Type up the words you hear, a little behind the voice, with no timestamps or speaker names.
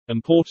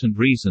Important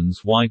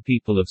reasons why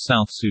people of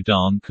South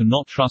Sudan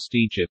cannot trust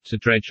Egypt to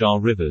dredge our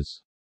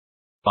rivers.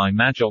 By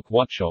Majok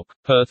Wutchok,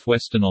 Perth,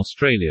 Western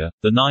Australia,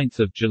 9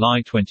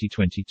 July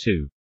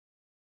 2022.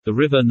 The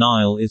River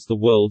Nile is the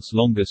world's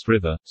longest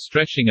river,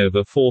 stretching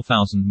over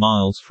 4,000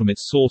 miles from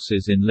its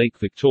sources in Lake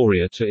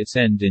Victoria to its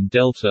end in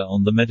Delta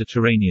on the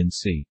Mediterranean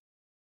Sea.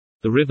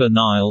 The River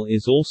Nile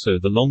is also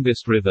the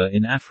longest river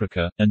in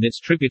Africa, and its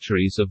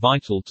tributaries are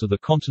vital to the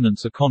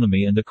continent's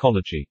economy and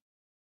ecology.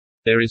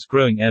 There is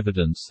growing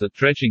evidence that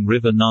dredging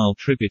River Nile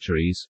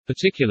tributaries,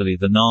 particularly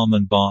the Naam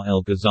and Bahr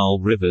el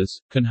Ghazal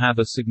rivers, can have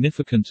a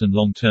significant and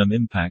long-term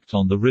impact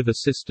on the river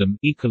system,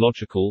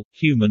 ecological,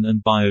 human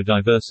and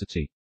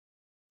biodiversity.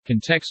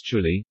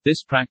 Contextually,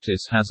 this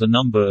practice has a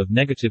number of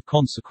negative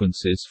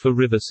consequences for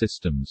river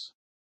systems.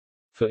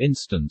 For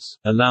instance,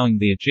 allowing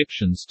the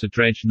Egyptians to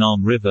dredge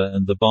Naam River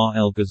and the Bahr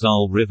el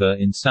Ghazal River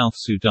in South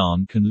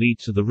Sudan can lead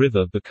to the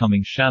river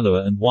becoming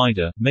shallower and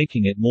wider,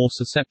 making it more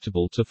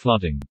susceptible to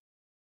flooding.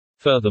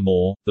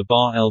 Furthermore, the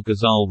Bahr el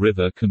Ghazal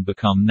River can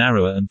become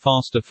narrower and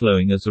faster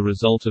flowing as a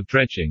result of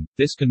dredging.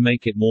 This can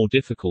make it more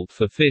difficult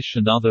for fish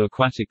and other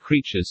aquatic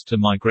creatures to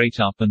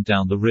migrate up and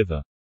down the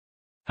river.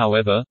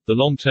 However, the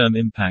long-term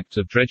impact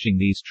of dredging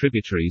these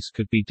tributaries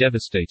could be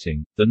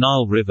devastating. The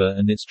Nile River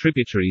and its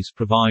tributaries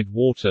provide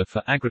water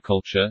for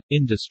agriculture,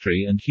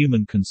 industry and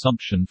human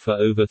consumption for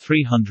over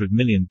 300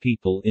 million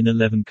people in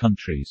 11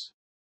 countries.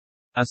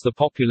 As the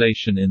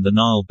population in the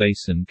Nile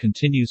Basin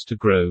continues to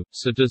grow,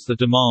 so does the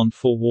demand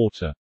for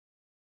water.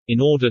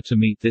 In order to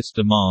meet this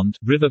demand,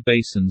 river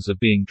basins are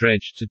being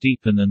dredged to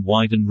deepen and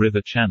widen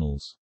river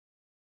channels.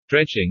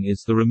 Dredging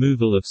is the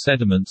removal of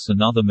sediments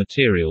and other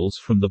materials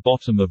from the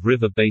bottom of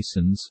river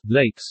basins,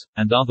 lakes,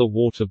 and other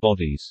water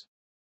bodies.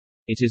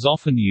 It is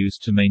often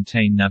used to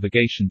maintain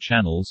navigation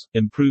channels,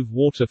 improve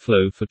water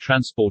flow for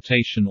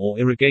transportation or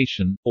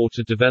irrigation, or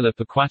to develop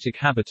aquatic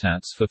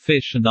habitats for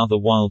fish and other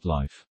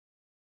wildlife.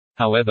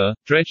 However,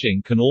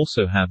 dredging can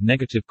also have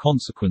negative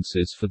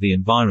consequences for the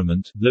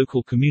environment,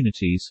 local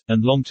communities,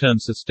 and long-term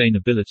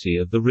sustainability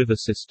of the river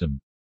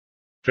system.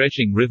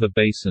 Dredging river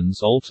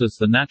basins alters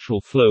the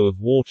natural flow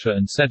of water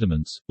and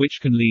sediments, which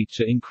can lead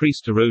to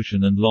increased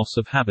erosion and loss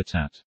of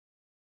habitat.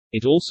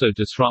 It also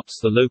disrupts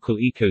the local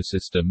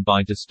ecosystem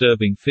by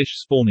disturbing fish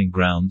spawning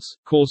grounds,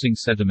 causing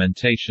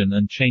sedimentation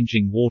and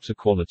changing water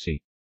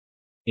quality.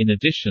 In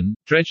addition,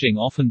 dredging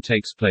often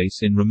takes place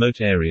in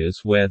remote areas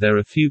where there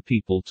are few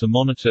people to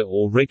monitor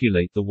or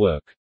regulate the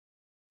work.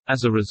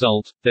 As a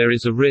result, there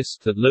is a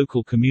risk that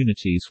local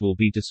communities will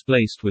be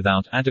displaced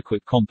without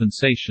adequate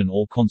compensation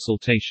or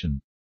consultation.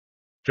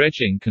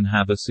 Dredging can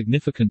have a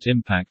significant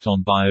impact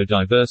on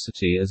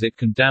biodiversity as it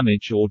can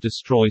damage or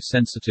destroy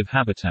sensitive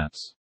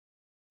habitats.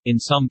 In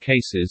some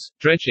cases,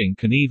 dredging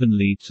can even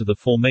lead to the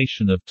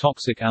formation of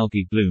toxic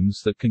algae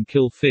blooms that can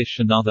kill fish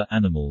and other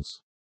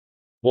animals.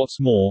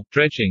 What's more,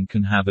 dredging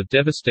can have a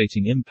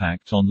devastating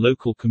impact on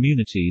local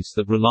communities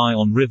that rely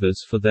on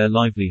rivers for their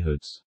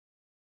livelihoods.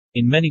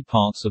 In many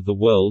parts of the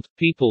world,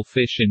 people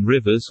fish in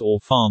rivers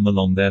or farm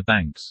along their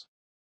banks.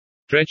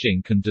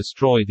 Dredging can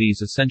destroy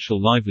these essential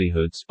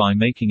livelihoods by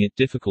making it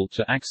difficult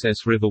to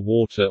access river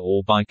water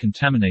or by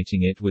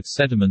contaminating it with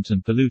sediment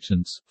and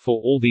pollutants.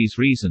 For all these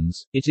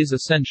reasons, it is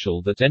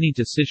essential that any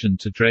decision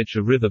to dredge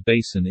a river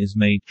basin is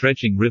made.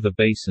 Dredging river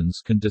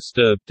basins can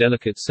disturb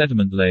delicate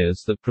sediment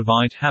layers that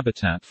provide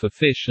habitat for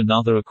fish and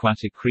other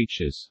aquatic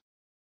creatures.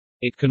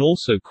 It can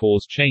also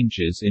cause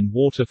changes in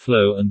water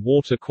flow and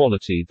water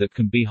quality that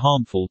can be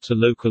harmful to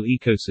local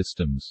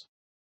ecosystems.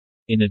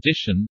 In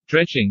addition,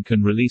 dredging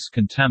can release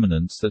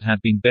contaminants that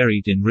had been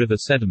buried in river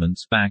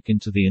sediments back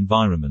into the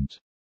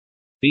environment.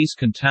 These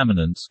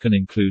contaminants can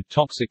include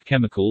toxic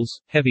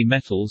chemicals, heavy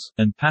metals,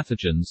 and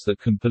pathogens that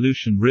can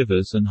pollution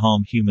rivers and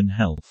harm human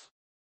health.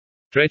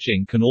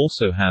 Dredging can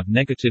also have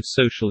negative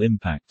social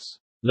impacts.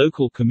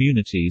 Local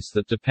communities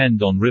that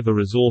depend on river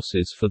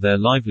resources for their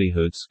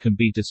livelihoods can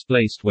be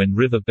displaced when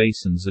river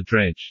basins are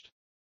dredged.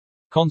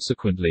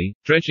 Consequently,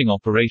 dredging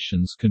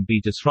operations can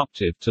be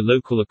disruptive to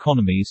local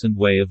economies and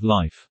way of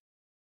life.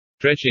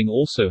 Dredging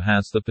also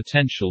has the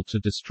potential to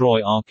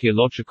destroy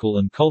archaeological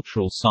and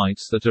cultural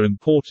sites that are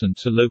important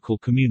to local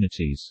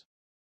communities.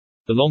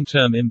 The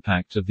long-term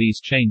impact of these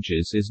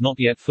changes is not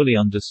yet fully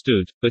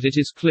understood, but it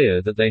is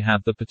clear that they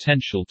have the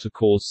potential to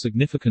cause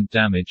significant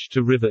damage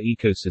to river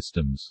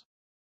ecosystems.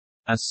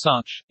 As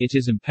such, it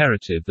is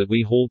imperative that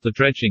we halt the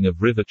dredging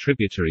of river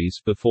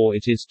tributaries before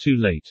it is too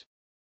late.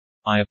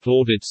 I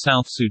applauded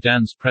South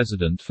Sudan's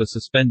president for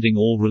suspending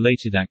all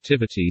related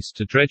activities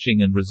to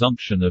dredging and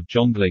resumption of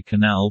Jonglei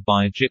Canal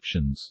by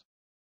Egyptians.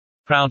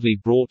 Proudly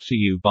brought to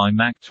you by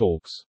Mac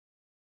Talks.